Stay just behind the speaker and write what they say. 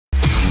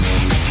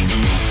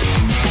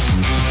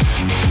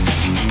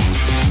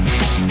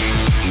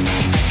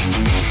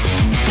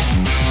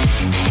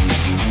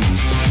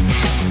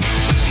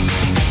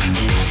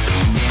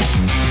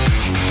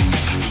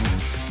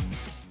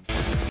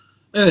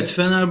Evet,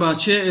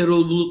 Fenerbahçe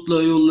Erol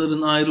Bulut'la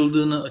yolların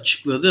ayrıldığını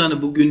açıkladı.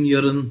 Hani bugün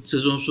yarın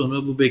sezon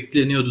sonu bu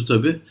bekleniyordu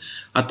tabii.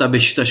 Hatta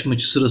Beşiktaş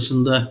maçı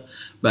sırasında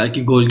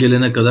belki gol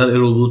gelene kadar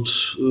Erol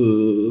Bulut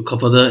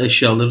kafada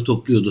eşyaları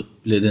topluyordu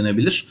bile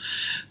denebilir.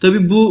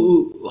 Tabii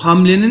bu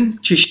hamlenin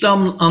çeşitli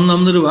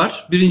anlamları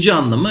var. Birinci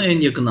anlamı, en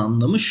yakın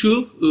anlamı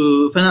şu: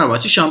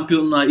 Fenerbahçe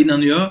şampiyonluğa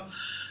inanıyor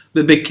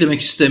ve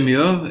beklemek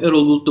istemiyor.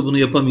 Erol Bulut da bunu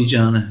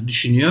yapamayacağını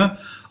düşünüyor.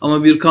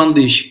 Ama bir kan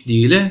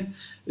değişikliğiyle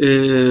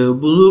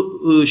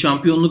bunu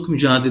şampiyonluk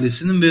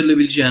mücadelesinin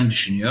verilebileceğini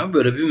düşünüyor.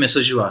 Böyle bir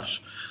mesajı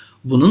var.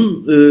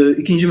 Bunun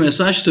ikinci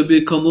mesaj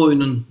tabii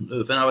kamuoyunun,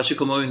 Fenerbahçe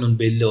kamuoyunun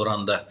belli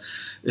oranda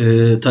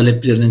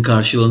taleplerinin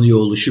karşılanıyor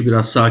oluşu,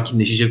 biraz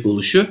sakinleşecek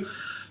oluşu.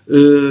 E,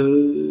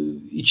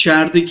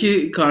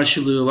 içerideki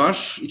karşılığı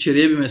var,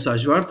 içeriye bir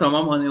mesaj var.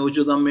 Tamam, hani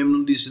hocadan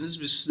memnun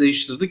değilsiniz, biz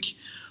değiştirdik.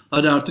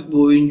 Hadi artık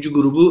bu oyuncu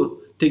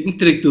grubu teknik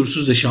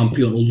direktörsüz de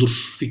şampiyon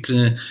olur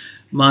fikrini,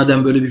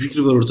 madem böyle bir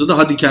fikri var ortada,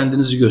 hadi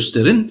kendinizi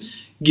gösterin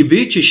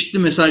gibi çeşitli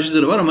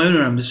mesajları var. Ama en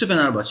önemlisi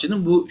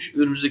Fenerbahçe'nin bu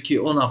önümüzdeki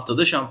 10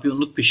 haftada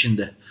şampiyonluk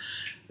peşinde.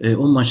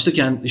 10 maçta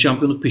kendi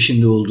şampiyonluk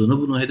peşinde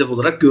olduğunu, bunu hedef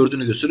olarak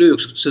gördüğünü gösteriyor.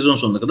 Yoksa sezon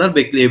sonuna kadar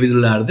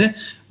bekleyebilirlerdi.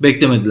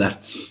 Beklemediler.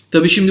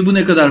 Tabii şimdi bu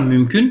ne kadar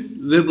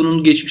mümkün ve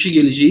bunun geçmişi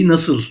geleceği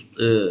nasıl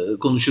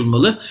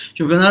konuşulmalı?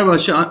 Şimdi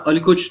Fenerbahçe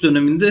Ali Koç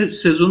döneminde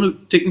sezonu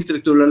teknik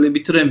direktörlerle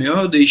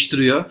bitiremiyor,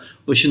 değiştiriyor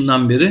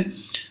başından beri.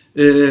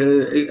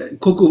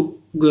 Koku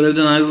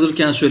görevden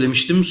ayrılırken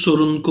söylemiştim.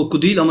 Sorun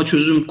koku değil ama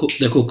çözüm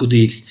de koku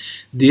değil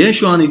diye.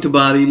 Şu an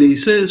itibariyle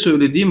ise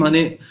söylediğim,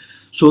 hani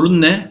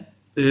sorun ne,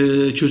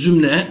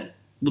 çözüm ne?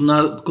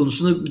 Bunlar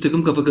konusunda bir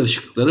takım kafa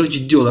karışıklıkları,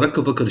 ciddi olarak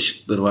kafa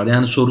karışıklıkları var.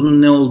 Yani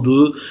sorunun ne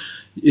olduğu,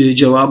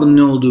 cevabın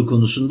ne olduğu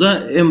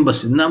konusunda en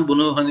basitinden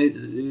bunu hani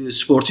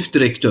sportif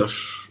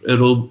direktör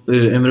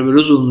Emre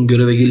Belözoğlu'nun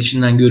göreve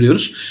gelişinden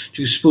görüyoruz.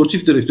 Çünkü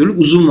sportif direktörlük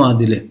uzun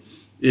vadeli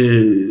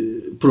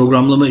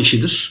programlama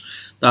işidir.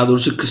 Daha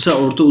doğrusu kısa,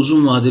 orta,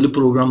 uzun vadeli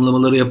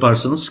programlamaları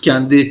yaparsanız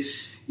kendi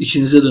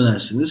içinize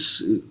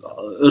dönersiniz.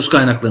 Öz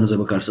kaynaklarınıza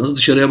bakarsınız,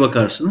 dışarıya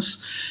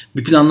bakarsınız.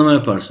 Bir planlama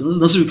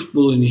yaparsınız. Nasıl bir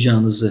futbol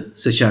oynayacağınızı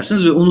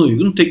seçersiniz ve ona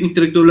uygun teknik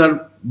direktörler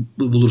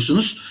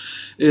bulursunuz.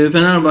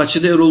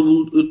 Fenerbahçe'de Erol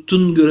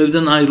Bulut'un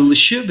görevden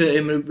ayrılışı ve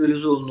Emre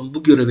Belözoğlu'nun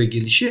bu göreve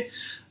gelişi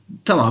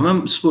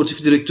tamamen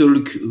sportif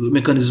direktörlük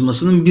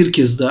mekanizmasının bir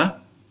kez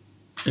daha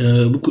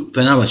bu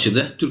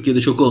Fenerbahçe'de,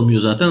 Türkiye'de çok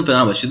olmuyor zaten,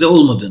 Fenerbahçe'de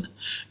olmadığını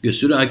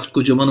gösteriyor. Aykut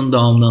Kocaman'ın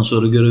da ondan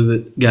sonra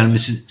göreve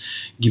gelmesi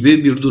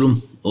gibi bir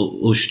durum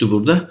oluştu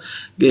burada.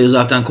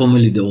 Zaten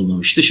Komoli'de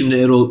olmamıştı. Şimdi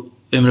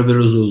Emre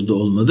Belözoğlu da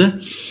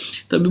olmadı.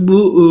 Tabii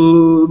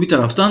bu bir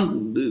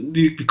taraftan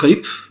büyük bir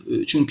kayıp.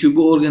 Çünkü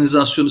bu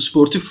organizasyonu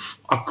sportif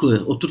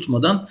aklı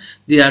oturtmadan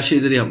diğer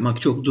şeyleri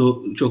yapmak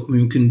çok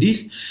mümkün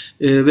değil.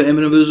 Ve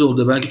Emre Belözoğlu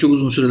da belki çok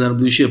uzun süreler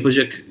bu işi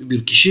yapacak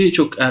bir kişi,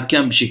 çok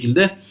erken bir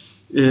şekilde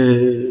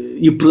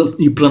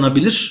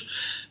yıpranabilir.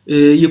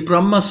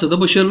 Yıpranmazsa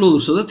da, başarılı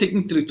olursa da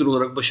teknik direktör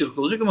olarak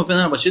başarılı olacak. Ama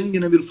Fenerbahçe'nin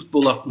yine bir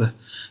futbol aklı,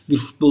 bir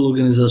futbol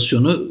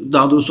organizasyonu,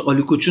 daha doğrusu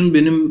Ali Koç'un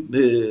benim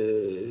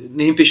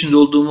neyin peşinde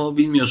olduğumu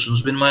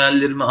bilmiyorsunuz, benim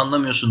hayallerimi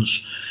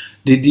anlamıyorsunuz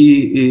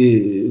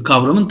dediği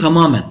kavramın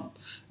tamamen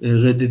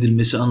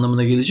reddedilmesi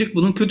anlamına gelecek.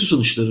 Bunun kötü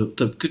sonuçları,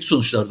 tabii kötü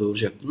sonuçlar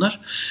doğuracak bunlar.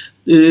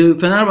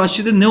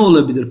 Fenerbahçe'de ne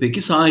olabilir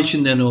peki? Saha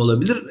içinde ne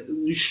olabilir?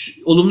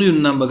 Olumlu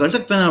yönünden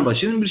bakarsak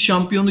Fenerbahçe'nin bir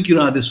şampiyonluk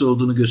iradesi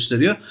olduğunu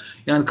gösteriyor.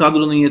 Yani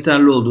kadronun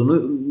yeterli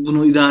olduğunu,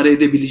 bunu idare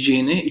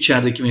edebileceğini,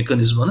 içerideki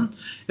mekanizmanın,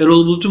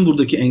 Erol Bulut'un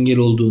buradaki engel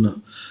olduğunu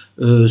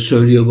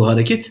söylüyor bu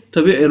hareket.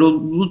 Tabii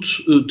Erol Bulut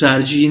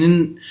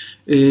tercihinin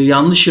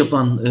yanlış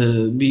yapan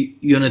bir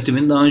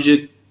yönetimin, daha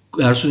önce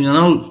Ersun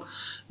Yanal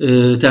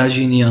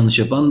tercihini yanlış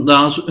yapan,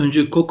 daha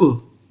önce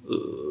Koku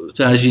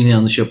tercihini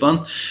yanlış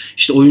yapan,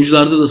 işte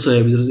oyuncularda da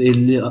sayabiliriz,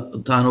 50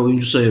 tane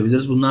oyuncu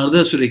sayabiliriz.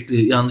 Bunlarda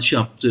sürekli yanlış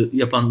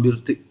yapan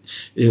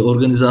bir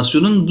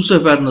organizasyonun bu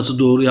sefer nasıl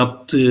doğru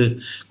yaptığı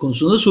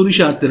konusunda da soru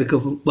işaretleri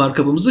var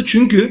kafamızda.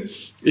 Çünkü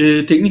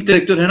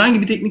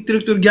herhangi bir teknik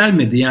direktör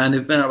gelmedi.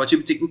 Yani Fenerbahçe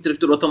bir teknik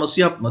direktör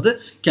ataması yapmadı.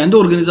 Kendi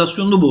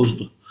organizasyonunu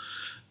bozdu.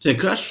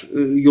 Tekrar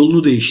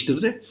yolunu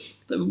değiştirdi.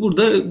 Tabii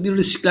burada bir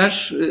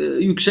riskler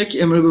yüksek.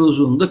 Emre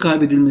Belözoğlu'nun da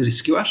kaybedilme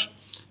riski var.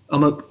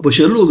 Ama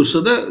başarılı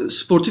olursa da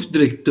sportif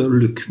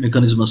direktörlük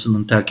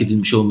mekanizmasının terk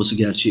edilmiş olması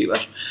gerçeği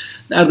var.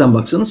 Nereden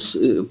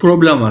baksanız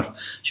problem var.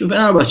 Şimdi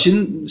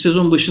Fenerbahçe'nin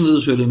sezon başında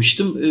da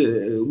söylemiştim.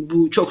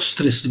 Bu çok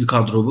stresli bir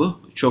kadro bu.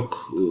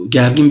 Çok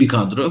gergin bir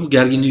kadro. Bu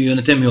gerginliği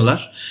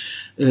yönetemiyorlar.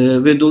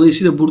 Ve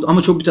dolayısıyla burada,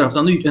 ama çok bir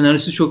taraftan da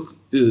enerjisi çok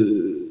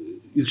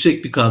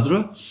yüksek bir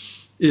kadro.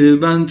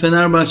 Ben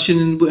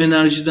Fenerbahçe'nin bu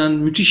enerjiden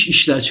müthiş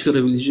işler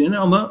çıkarabileceğini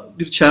ama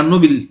bir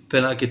Çernobil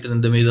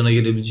felaketinin de meydana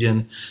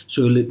gelebileceğini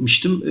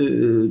söylemiştim.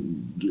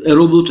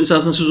 Erol Bulut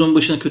esasında sezon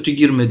başına kötü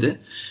girmedi.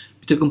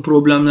 Bir takım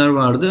problemler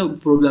vardı. Bu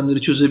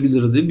problemleri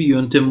çözebilirdi. Bir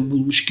yöntem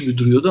bulmuş gibi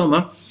duruyordu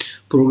ama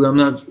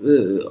problemler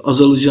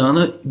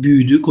azalacağına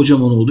büyüdü,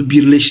 kocaman oldu.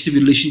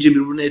 Birleşince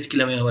birbirini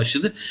etkilemeye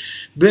başladı.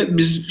 Ve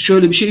biz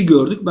şöyle bir şey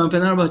gördük. Ben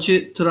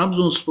Fenerbahçe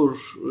Trabzonspor,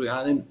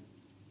 yani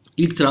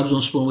İlk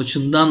Trabzonspor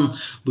maçından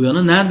bu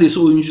yana neredeyse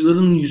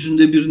oyuncuların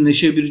yüzünde bir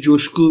neşe, bir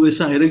coşku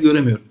vesaire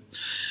göremiyorum.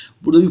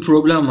 Burada bir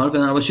problem var.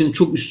 Fenerbahçe'nin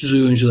çok üst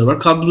düzey oyuncuları var.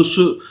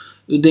 Kadrosu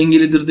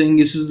dengelidir,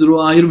 dengesizdir,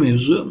 o ayrı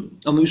mevzu.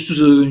 Ama üst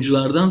düzey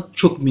oyunculardan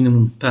çok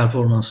minimum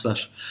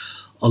performanslar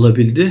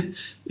alabildi.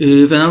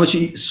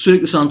 Fenerbahçe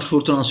sürekli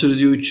santrfor transfer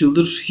ediyor 3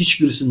 yıldır.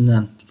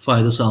 Hiçbirisinden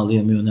fayda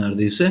sağlayamıyor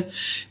neredeyse.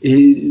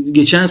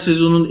 Geçen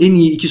sezonun en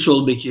iyi iki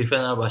sol beki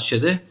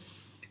Fenerbahçe'de.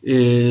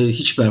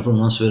 Hiç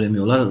performans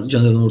veremiyorlar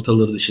Caner'in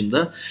ortaları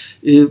dışında.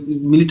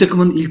 Milli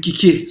takımın ilk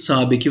iki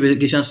sağ beki ve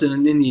geçen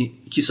senenin en iyi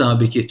iki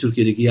sağ beki,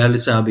 Türkiye'deki yerli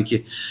sağ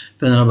beki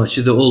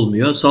Fenerbahçe'de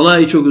olmuyor.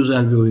 Salahi çok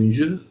özel bir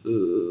oyuncu.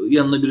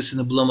 Yanına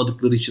birisini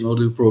bulamadıkları için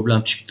orada bir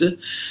problem çıktı.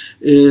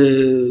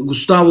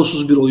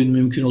 Gustavo'suz bir oyun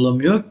mümkün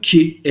olamıyor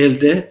ki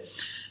elde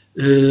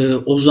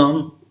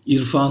Ozan,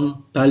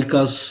 İrfan,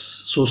 Pelkas,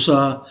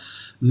 Sosa,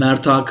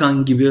 Mert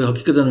Hakan gibi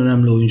hakikaten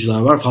önemli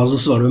oyuncular var.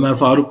 Fazlası var. Ömer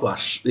Faruk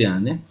var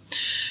yani.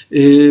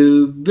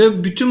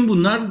 Ve bütün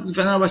bunlar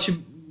Fenerbahçe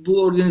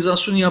bu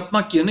organizasyonu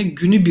yapmak yerine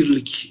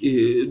günübirlik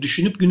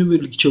düşünüp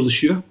günübirlik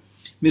çalışıyor.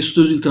 Mesut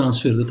Özil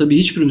transferi de. Tabii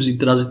hiçbirimiz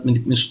itiraz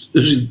etmedik Mesut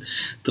Özil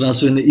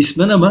transferine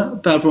ismen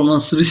ama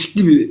performansı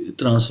riskli bir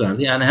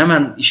transferdi. Yani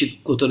hemen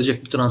işi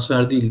kotaracak bir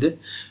transfer değildi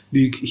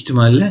büyük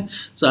ihtimalle.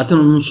 Zaten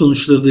onun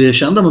sonuçları da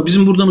yaşandı ama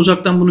bizim buradan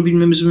uzaktan bunu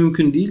bilmemiz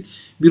mümkün değil.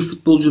 Bir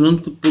futbolcunun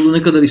futbolu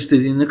ne kadar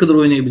istediğini, ne kadar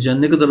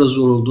oynayabileceğini, ne kadar az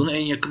zor olduğunu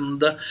en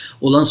yakınında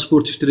olan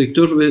sportif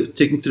direktör ve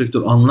teknik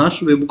direktör anlar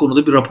ve bu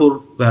konuda bir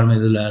rapor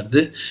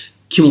vermelilerdi.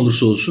 Kim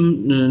olursa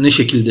olsun, ne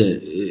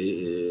şekilde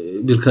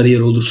bir kariyer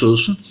olursa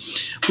olsun.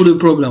 Burada bir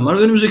problem var.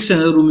 Önümüzdeki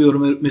seneler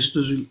umuyorum Mesut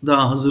Özil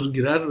daha hazır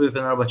girer ve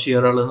Fenerbahçe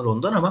yararlanır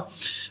ondan ama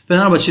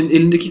Fenerbahçe'nin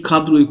elindeki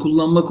kadroyu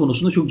kullanma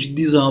konusunda çok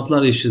ciddi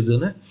zaaflar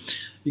yaşadığını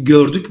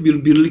gördük.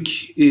 Bir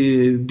birlik,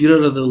 bir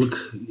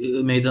aradalık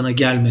meydana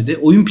gelmedi.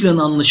 Oyun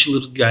planı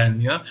anlaşılır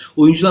gelmiyor.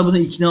 Oyuncular buna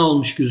ikna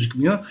olmuş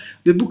gözükmüyor.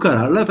 Ve bu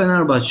kararla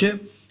Fenerbahçe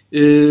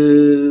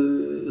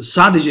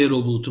sadece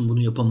Erol Bulut'un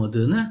bunu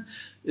yapamadığını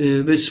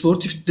ve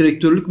sportif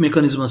direktörlük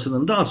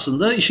mekanizmasının da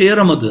aslında işe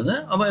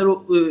yaramadığını ama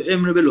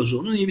Emre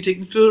Belözoğlu'nun iyi bir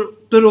teknik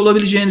direktör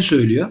olabileceğini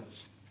söylüyor.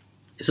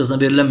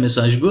 Esasında verilen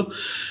mesaj bu.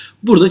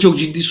 Burada çok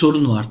ciddi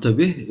sorun var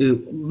tabii.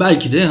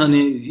 Belki de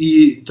hani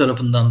iyi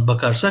tarafından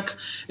bakarsak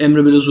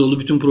Emre Belözoğlu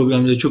bütün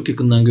problemleri çok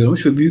yakından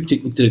görmüş ve büyük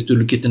teknik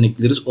direktörlük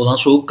yetenekleri olan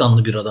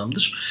soğukkanlı bir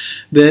adamdır.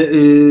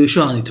 Ve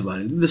şu an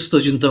itibariyle de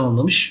stajını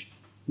tamamlamış,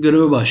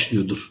 göreve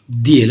başlıyordur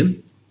diyelim.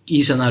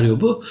 İyi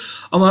senaryo bu.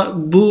 Ama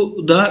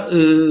bu da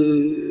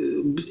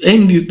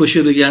en büyük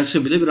başarı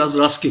gelse bile biraz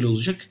rastgele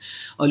olacak.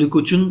 Ali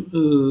Koç'un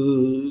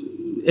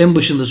en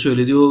başında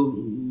söylediği o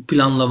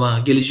planlama,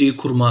 geleceği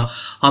kurma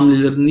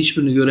hamlelerinin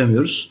hiçbirini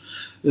göremiyoruz.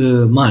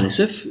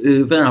 Maalesef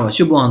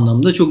Fenerbahçe bu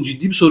anlamda çok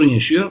ciddi bir sorun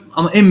yaşıyor.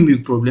 Ama en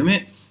büyük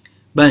problemi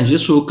bence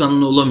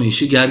soğukkanlı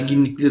olamayışı,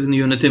 gerginliklerini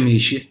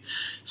yönetemeyişi,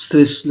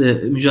 stresle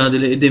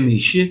mücadele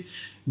edemeyişi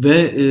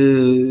ve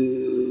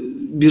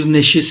bir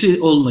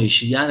neşesi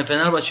olmayışı. Yani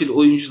Fenerbahçeli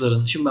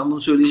oyuncuların, şimdi ben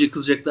bunu söyleyince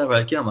kızacaklar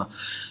belki ama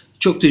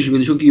çok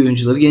tecrübeli, çok iyi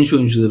oyuncuları, genç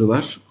oyuncuları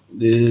var.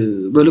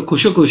 Böyle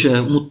koşa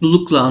koşa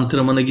mutlulukla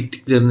antrenmana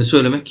gittiklerini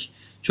söylemek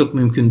çok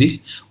mümkün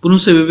değil. Bunun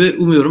sebebi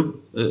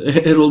umuyorum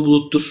Erol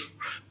Bulut'tur.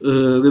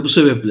 Ve bu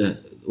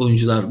sebeple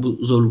oyuncular bu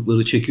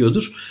zorlukları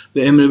çekiyordur.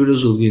 Ve Emre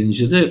Belözoğlu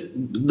gelince de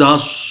daha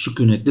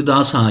sükunetli,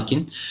 daha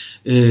sakin,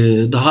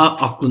 daha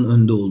aklın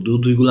önde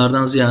olduğu,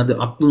 duygulardan ziyade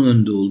aklın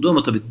önde olduğu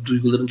ama tabii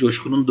duyguların,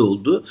 coşkunun da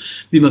olduğu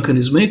bir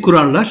mekanizmayı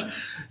kurarlar.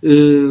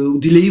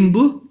 Dileğim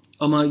bu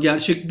ama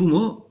gerçek bu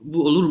mu?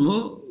 Bu olur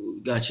mu?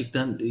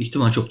 Gerçekten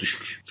ihtimal çok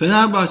düşük.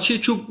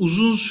 Fenerbahçe çok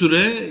uzun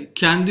süre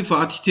kendi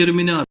Fatih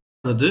Terim'ini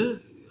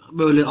aradı.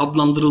 Böyle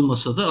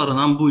adlandırılmasa da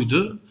aranan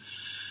buydu.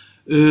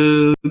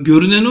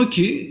 Görünen o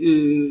ki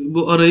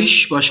bu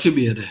arayış başka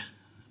bir yere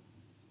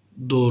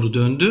doğru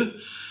döndü.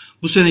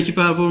 Bu seneki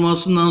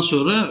performansından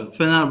sonra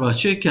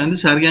Fenerbahçe kendi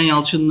Sergen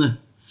Yalçın'ını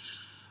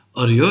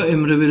arıyor.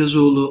 Emre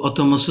Belözoğlu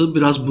ataması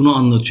biraz bunu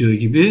anlatıyor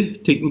gibi.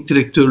 Teknik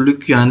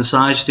direktörlük, yani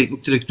saha içi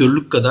teknik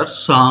direktörlük kadar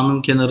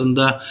sahanın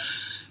kenarında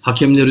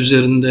hakemler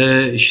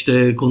üzerinde,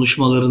 işte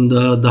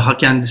konuşmalarında daha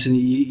kendisini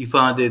iyi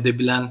ifade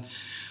edebilen,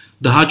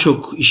 daha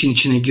çok işin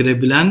içine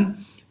girebilen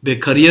ve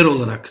kariyer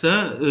olarak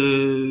da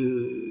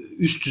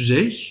üst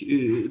düzey,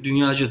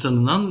 dünyaca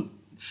tanınan,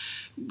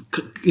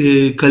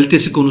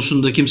 kalitesi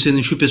konusunda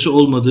kimsenin şüphesi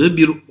olmadığı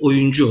bir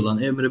oyuncu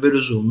olan Emre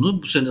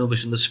Belözoğlu'nu bu sene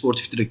başında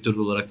sportif direktör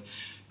olarak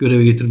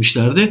göreve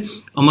getirmişlerdi.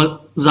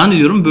 Ama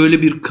zannediyorum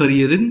böyle bir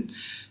kariyerin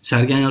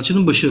Sergen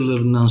Yalçın'ın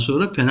başarılarından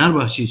sonra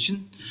Fenerbahçe için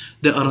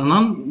de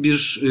aranan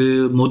bir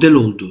model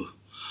olduğu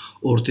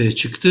ortaya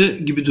çıktı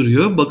gibi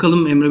duruyor.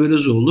 Bakalım Emre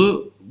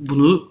Belözoğlu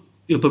bunu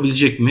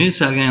yapabilecek mi?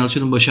 Sergen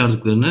Yalçın'ın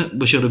başardıklarını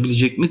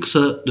başarabilecek mi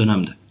kısa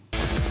dönemde?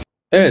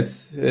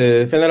 Evet,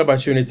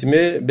 Fenerbahçe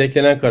yönetimi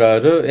beklenen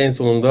kararı en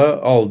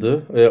sonunda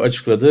aldı,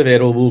 açıkladı ve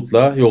Erol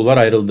Bulut'la yollar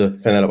ayrıldı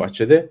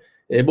Fenerbahçe'de.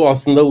 Bu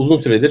aslında uzun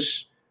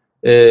süredir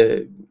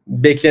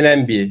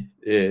beklenen bir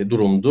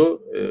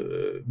durumdu,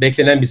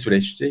 beklenen bir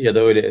süreçti ya da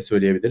öyle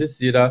söyleyebiliriz.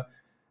 Zira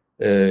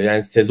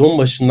Yani sezon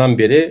başından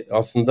beri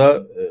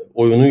aslında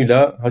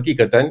oyunuyla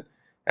hakikaten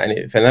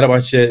yani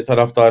Fenerbahçe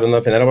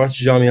taraftarına,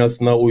 Fenerbahçe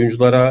camiasına,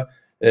 oyunculara,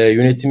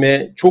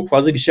 yönetime çok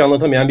fazla bir şey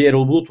anlatamayan bir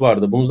Erol Bulut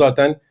vardı. Bunu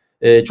zaten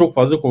çok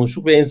fazla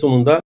konuştuk ve en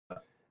sonunda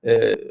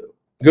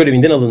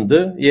görevinden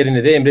alındı.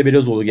 Yerine de Emre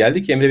Belözoğlu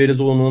geldi ki Emre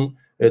Belözoğlu'nun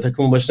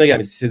takımın başına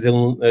gelmesi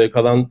sezonun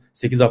kalan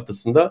 8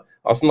 haftasında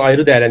aslında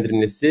ayrı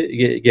değerlendirilmesi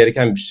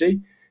gereken bir şey.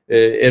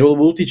 Erol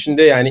Bulut için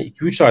de yani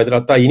 2-3 aydır,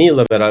 hatta yeni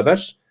yılla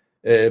beraber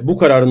bu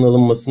kararın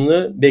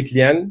alınmasını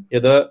bekleyen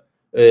ya da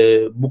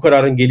bu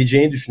kararın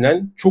geleceğini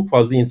düşünen çok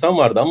fazla insan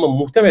vardı ama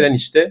muhtemelen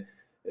işte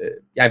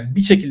yani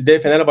bir şekilde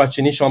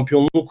Fenerbahçe'nin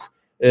şampiyonluk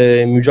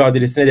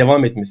mücadelesine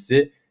devam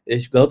etmesi,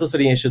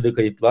 Galatasaray'ın yaşadığı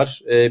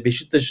kayıplar,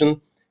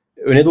 Beşiktaş'ın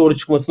öne doğru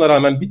çıkmasına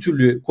rağmen bir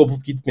türlü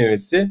kopup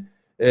gitmemesi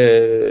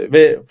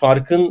ve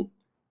farkın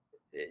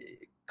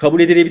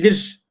kabul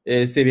edilebilir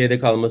seviyede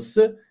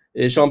kalması,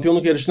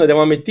 şampiyonluk yarışına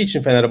devam ettiği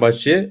için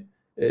Fenerbahçe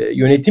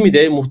yönetimi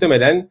de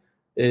muhtemelen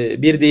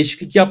bir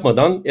değişiklik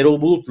yapmadan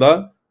Erol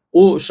Bulut'la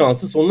o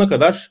şansı sonuna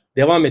kadar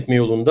devam etme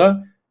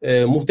yolunda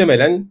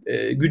muhtemelen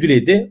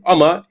güdüledi.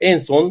 Ama en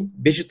son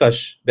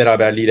Beşiktaş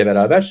beraberliğiyle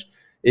beraber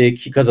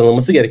ki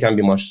kazanılması gereken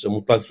bir maçtı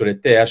mutlak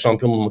surette eğer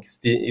şampiyon olmak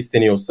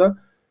isteniyorsa,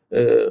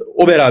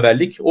 o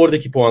beraberlik,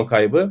 oradaki puan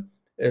kaybı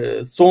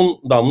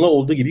son damla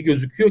olduğu gibi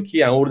gözüküyor ki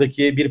yani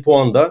oradaki bir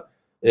puan da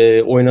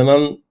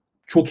oynanan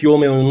çok iyi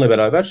olmayan oyunla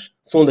beraber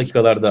son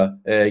dakikalarda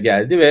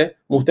geldi ve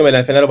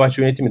muhtemelen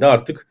Fenerbahçe yönetimi de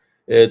artık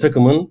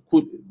takımın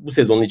bu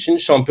sezon için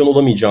şampiyon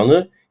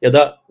olamayacağını ya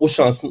da o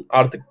şansın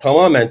artık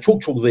tamamen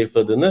çok çok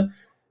zayıfladığını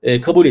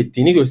kabul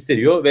ettiğini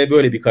gösteriyor ve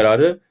böyle bir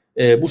kararı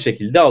bu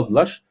şekilde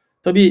aldılar.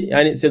 Tabii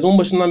yani sezon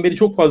başından beri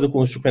çok fazla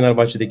konuştuk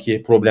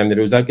Fenerbahçe'deki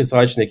problemleri, özellikle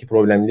saha içindeki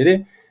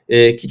problemleri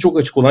ki çok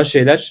açık olan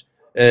şeyler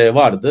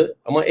vardı.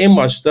 Ama en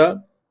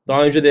başta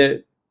daha önce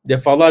de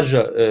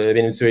defalarca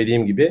benim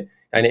söylediğim gibi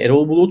yani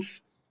Erol Bulut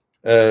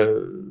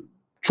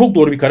çok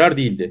doğru bir karar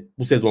değildi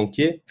bu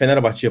sezonki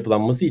Fenerbahçe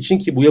yapılanması için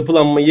ki bu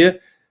yapılanmayı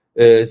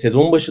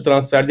sezon başı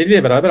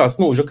transferleriyle beraber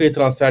aslında Ocak ayı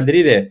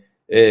transferleriyle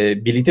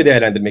birlikte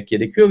değerlendirmek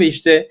gerekiyor ve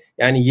işte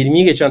yani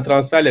 20'yi geçen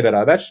transferle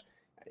beraber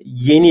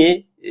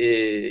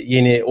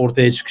yeni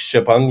ortaya çıkış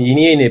yapan,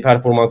 yeni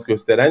performans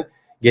gösteren,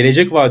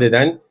 gelecek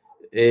vadeden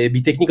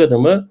bir teknik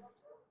adamı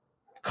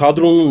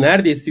kadronun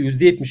neredeyse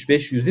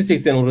 %75,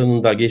 %80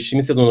 oranında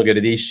geçtiğimiz sezona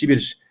göre değiştiği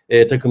bir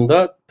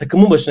takımda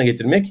takımın başına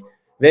getirmek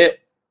ve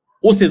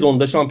o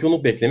sezonda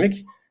şampiyonluk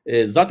beklemek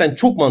zaten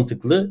çok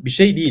mantıklı bir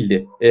şey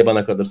değildi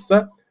bana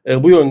kalırsa.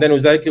 Bu yönden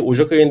özellikle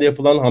Ocak ayında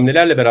yapılan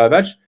hamlelerle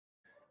beraber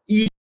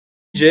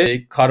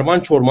iyice karman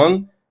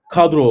çorman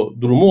kadro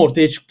durumu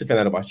ortaya çıktı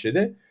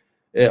Fenerbahçe'de.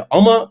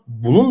 Ama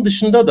bunun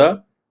dışında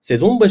da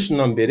sezon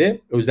başından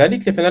beri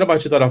özellikle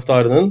Fenerbahçe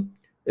taraftarının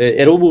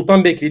Erol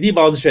Bulut'tan beklediği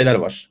bazı şeyler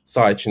var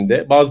saha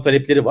içinde. Bazı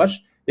talepleri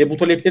var ve bu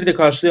talepleri de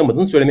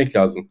karşılayamadığını söylemek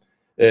lazım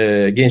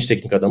genç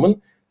teknik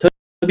adamın.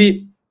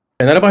 Tabii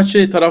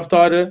Fenerbahçe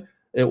taraftarı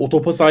o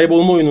topa sahip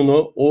olma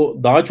oyununu, o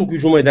daha çok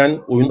hücum eden,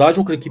 daha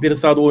çok rakipleri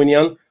sahada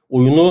oynayan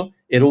oyunu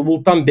Erol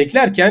Bulut'tan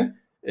beklerken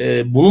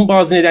bunun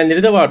bazı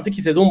nedenleri de vardı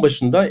ki sezon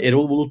başında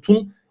Erol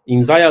Bulut'un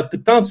imzayı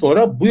attıktan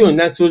sonra bu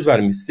yönden söz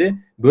vermesi,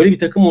 böyle bir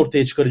takım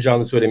ortaya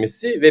çıkaracağını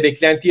söylemesi ve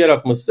beklenti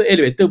yaratması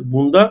elbette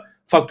bunda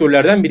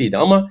faktörlerden biriydi.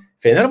 Ama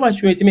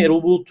Fenerbahçe yönetimi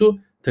Erol Bulut'u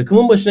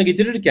takımın başına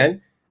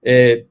getirirken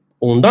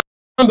ondan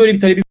böyle bir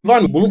talebi var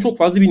mı? Bunu çok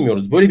fazla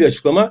bilmiyoruz. Böyle bir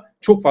açıklama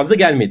çok fazla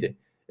gelmedi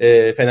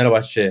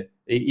Fenerbahçe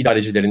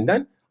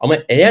idarecilerinden. Ama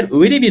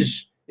eğer öyle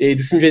bir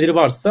düşünceleri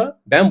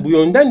varsa ben bu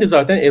yönden de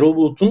zaten Erol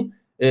Bulut'un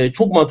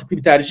çok mantıklı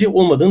bir tercih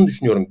olmadığını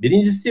düşünüyorum.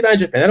 Birincisi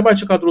bence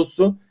Fenerbahçe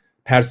kadrosu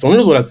personel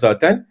olarak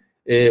zaten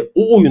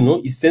o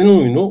oyunu, istenen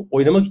oyunu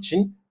oynamak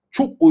için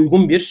çok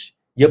uygun bir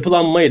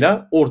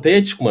yapılanmayla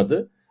ortaya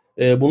çıkmadı.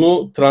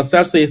 Bunu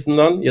transfer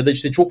sayısından ya da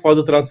işte çok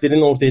fazla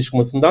transferin ortaya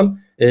çıkmasından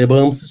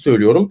bağımsız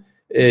söylüyorum.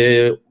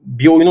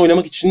 Bir oyunu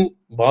oynamak için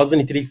bazı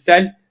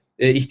niteliksel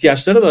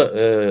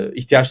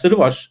ihtiyaçları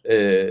var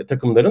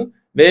takımların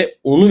ve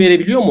onu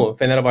verebiliyor mu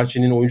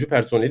Fenerbahçe'nin oyuncu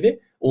personeli?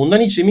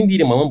 Ondan hiç emin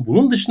değilim ama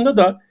bunun dışında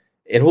da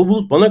Erol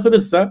Bulut bana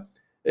kalırsa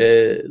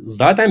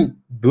zaten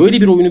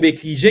böyle bir oyunu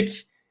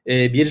bekleyecek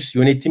bir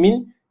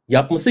yönetimin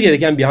yapması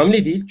gereken bir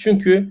hamle değil.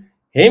 Çünkü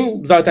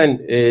hem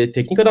zaten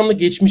teknik adamla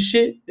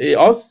geçmişi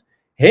az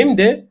hem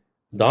de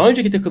daha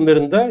önceki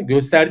takımlarında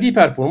gösterdiği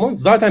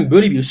performans zaten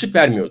böyle bir ışık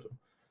vermiyordu.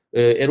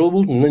 Erol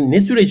Bulut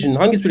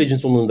hangi sürecin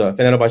sonunda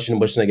Fenerbahçe'nin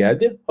başına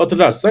geldi?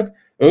 Hatırlarsak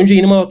önce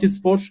Yeni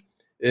Malatyaspor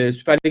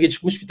Süper Lig'e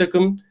çıkmış bir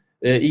takım.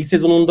 İlk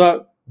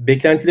sezonunda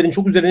beklentilerin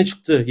çok üzerine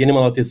çıktı Yeni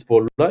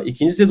Malatyaspor'la.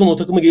 İkinci sezon o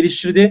takımı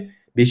geliştirdi.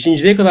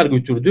 Beşinciliğe kadar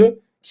götürdü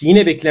ki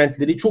yine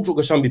beklentileri çok çok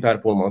aşan bir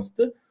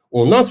performanstı.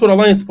 Ondan sonra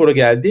Alanyaspor'a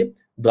geldi.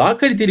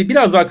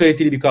 Biraz daha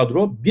kaliteli bir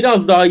kadro,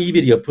 biraz daha iyi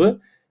bir yapı,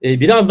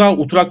 biraz daha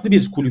oturaklı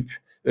bir kulüp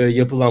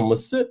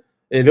yapılanması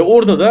ve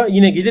orada da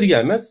yine gelir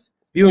gelmez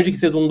bir önceki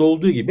sezonda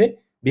olduğu gibi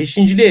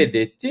beşinciliği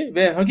elde etti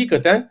ve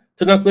hakikaten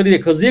tırnaklarıyla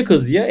kazıya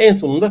kazıya en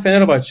sonunda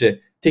Fenerbahçe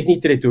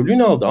teknik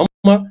direktörlüğünü aldı.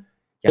 Ama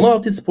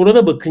Malatyaspor'a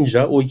da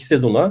bakınca o iki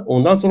sezona,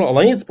 ondan sonra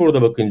Alanyaspor'a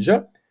da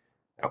bakınca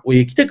Yani o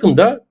iki takım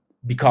da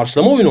bir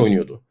karşılama oyunu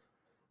oynuyordu.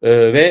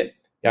 Ve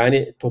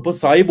yani topa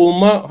sahip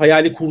olma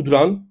hayali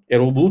kurduran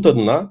Erol Bulut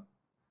adına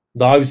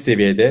daha üst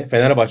seviyede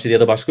Fenerbahçe'de ya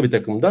da başka bir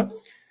takımda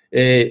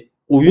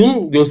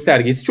oyun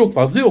göstergesi çok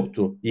fazla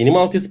yoktu. Yeni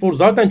Malatyaspor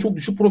zaten çok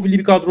düşük profilli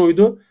bir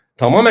kadroydu.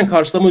 Tamamen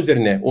karşılama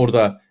üzerine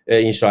orada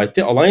inşa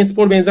etti.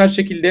 Alanyaspor benzer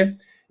şekilde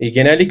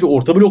genellikle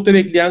orta blokta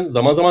bekleyen,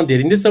 zaman zaman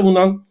derinde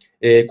savunan,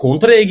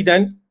 kontraya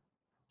giden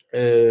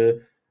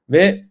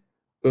ve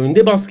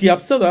önde baskı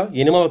yapsa da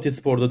Yeni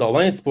Malatyaspor'da da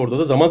Alanyaspor'da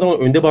da zaman zaman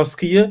önde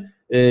baskıyı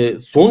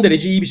son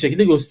derece iyi bir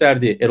şekilde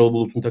gösterdi Erol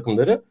Bulut'un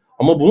takımları.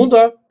 Ama bunu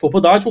da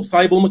topa daha çok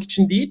sahip olmak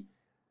için değil,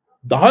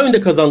 daha önde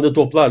kazandığı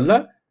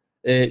toplarla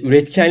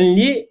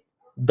üretkenliği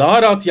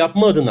daha rahat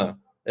yapma adına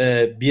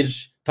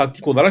bir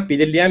taktik olarak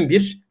belirleyen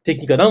bir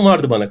teknik adam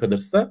vardı bana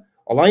kalırsa.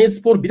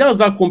 Alanyaspor biraz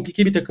daha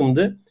komplike bir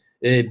takımdı.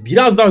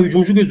 Biraz daha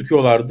hücumcu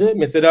gözüküyorlardı.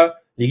 Mesela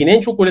ligin en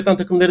çok gol atan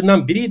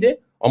takımlarından biriydi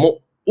ama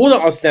o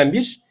da aslen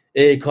bir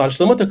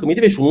karşılama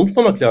takımıydı ve şunu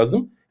unutmamak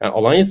lazım. Yani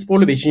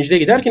Alanyaspor'la 5.'liğe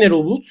giderken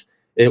Erol Bulut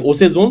o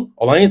sezon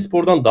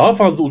Alanyaspor'dan daha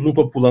fazla uzun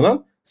top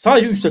kullanan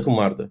sadece 3 takım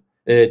vardı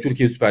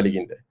Türkiye Süper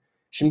Ligi'nde.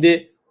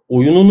 Şimdi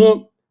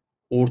oyununu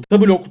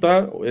orta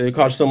blokta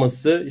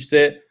karşılaması,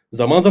 işte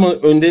zaman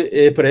zaman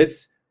önde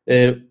pres,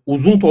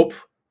 uzun top,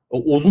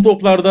 uzun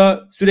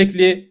toplarda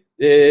sürekli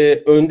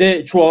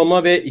önde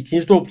çoğalma ve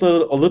ikinci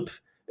topları alıp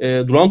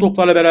duran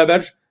toplarla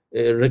beraber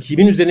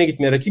rakibin üzerine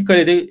gitme, rakip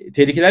kalede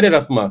tehlikeler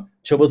yaratma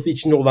çabası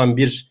içinde olan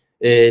bir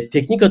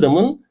teknik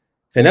adamın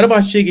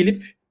Fenerbahçe'ye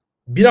gelip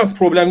biraz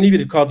problemli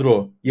bir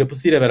kadro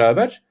yapısıyla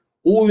beraber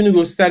o oyunu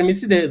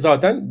göstermesi de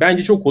zaten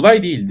bence çok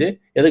kolay değildi.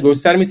 Ya da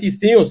göstermesi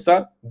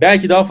isteniyorsa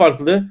belki daha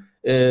farklı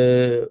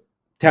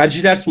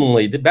tercihler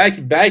sunulmalıydı.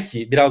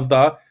 Belki biraz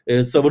daha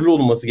sabırlı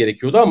olunması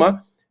gerekiyordu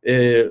ama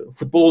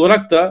futbol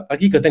olarak da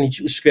hakikaten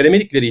hiç ışık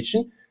veremedikleri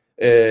için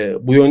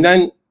bu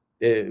yönden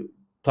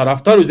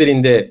taraftar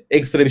üzerinde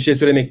ekstra bir şey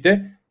söylemek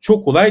de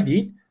çok kolay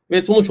değil.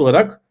 Ve sonuç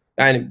olarak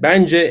yani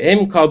bence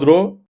hem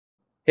kadro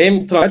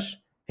hem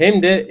transfer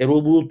hem de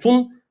Erol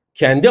Bulut'un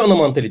kendi ana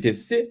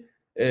mantalitesi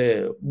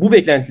bu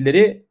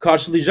beklentileri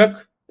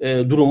karşılayacak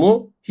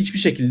durumu hiçbir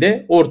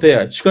şekilde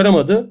ortaya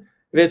çıkaramadı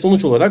ve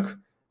sonuç olarak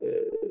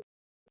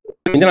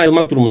görevinden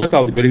alınmak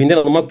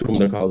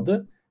durumunda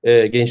kaldı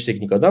genç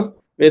teknik adam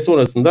ve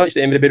sonrasında işte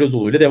Emre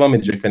Belözoğlu ile devam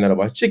edecek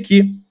Fenerbahçe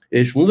ki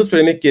şunu da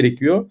söylemek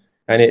gerekiyor.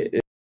 Yani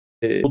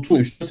Bulut'un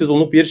 3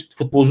 sezonluk bir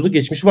futbolculuk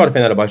geçmişi var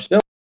Fenerbahçe'de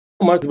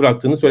ama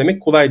bıraktığını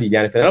söylemek kolay değil.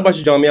 Yani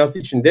Fenerbahçe camiası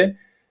içinde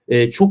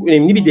çok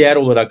önemli bir değer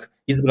olarak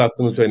iz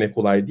bıraktığını söylemek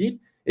kolay değil.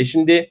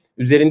 Şimdi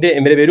üzerinde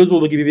Emre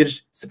Belözoğlu gibi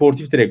bir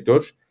sportif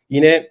direktör,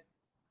 yine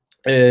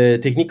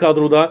teknik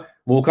kadroda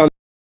Volkan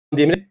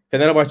Demir,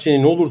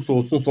 Fenerbahçe'nin ne olursa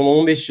olsun son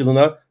 15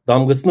 yılına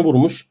damgasını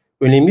vurmuş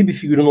önemli bir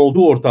figürün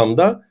olduğu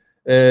ortamda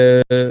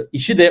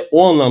işi de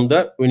o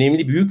anlamda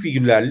önemli büyük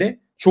figürlerle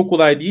çok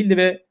kolay değildi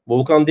ve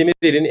Volkan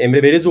Demirel'in,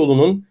 Emre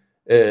Belözoğlu'nun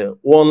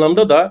o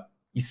anlamda da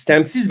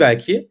istemsiz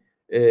belki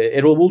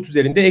Erol Bulut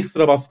üzerinde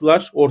ekstra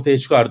baskılar ortaya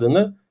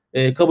çıkardığını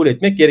kabul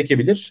etmek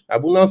gerekebilir.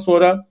 Yani bundan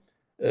sonra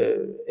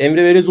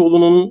Emre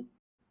Belözoğlu'nun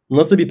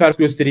nasıl bir pers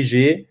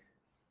göstereceği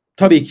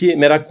tabii ki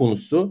merak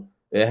konusu.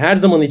 Her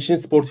zaman için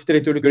sportif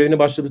direktörlük görevine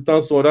başladıktan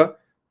sonra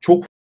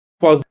çok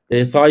fazla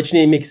saha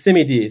içine inmek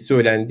istemediği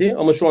söylendi.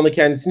 Ama şu anda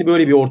kendisini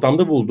böyle bir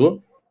ortamda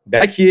buldu.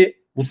 Belki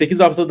bu 8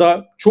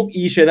 haftada çok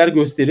iyi şeyler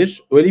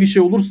gösterir. Öyle bir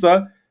şey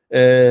olursa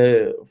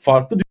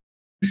farklı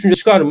düşünce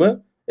çıkar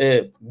mı?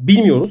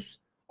 Bilmiyoruz.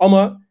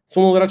 Ama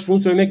son olarak şunu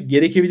söylemek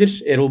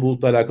gerekebilir Erol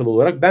Bulut'la alakalı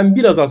olarak. Ben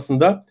biraz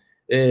aslında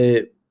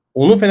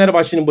onun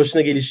Fenerbahçe'nin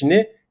başına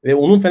gelişini ve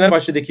onun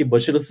Fenerbahçe'deki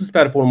başarısız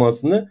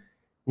performansını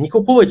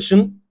Niko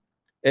Kovac'ın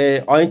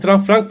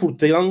Eintracht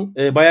Frankfurt'tan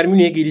Bayern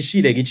Münih'e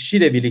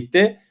geçişiyle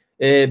birlikte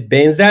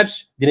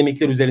benzer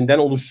dinamikler üzerinden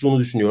oluştuğunu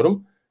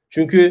düşünüyorum.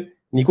 Çünkü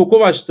Niko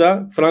Kovac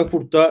da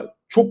Frankfurt'ta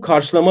çok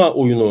karşılama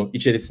oyunu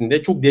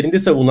içerisinde, çok derinde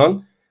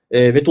savunan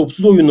ve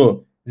topsuz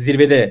oyunu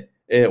zirvede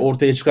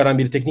ortaya çıkaran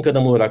bir teknik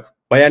adam olarak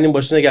Bayern'in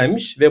başına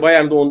gelmiş ve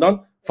Bayern'de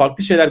ondan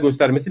farklı şeyler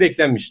göstermesi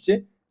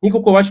beklenmişti.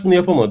 Niko Kovac bunu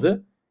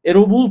yapamadı.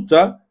 Erol Bulut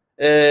da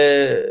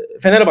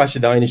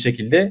Fenerbahçe'de aynı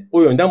şekilde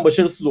o yönden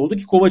başarısız oldu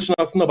ki Kovac'ın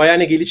aslında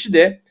Bayern'e gelişi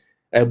de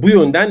bu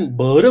yönden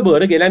bağıra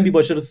bağıra gelen bir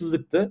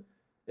başarısızlıktı.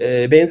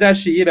 Benzer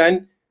şeyi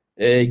ben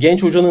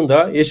genç hocanın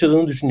da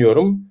yaşadığını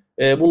düşünüyorum.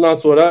 Bundan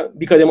sonra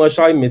bir kademe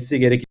aşağı inmesi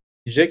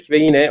gerekecek ve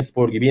yine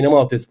Spor gibi, yine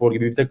Malatyaspor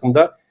gibi bir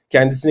takımda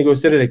kendisini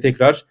göstererek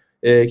tekrar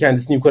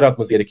kendisini yukarı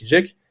atması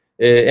gerekecek.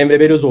 Emre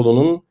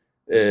Belözoğlu'nun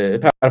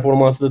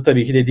performansı da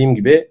tabii ki dediğim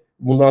gibi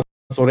bundan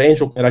sonra en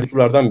çok merak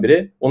edilenlerden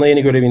biri. Ona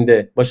yeni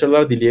görevinde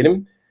başarılar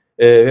dileyelim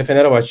ve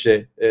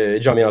Fenerbahçe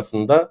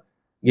camiasında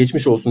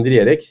geçmiş olsun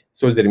dileyerek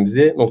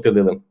sözlerimizi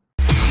noktalayalım.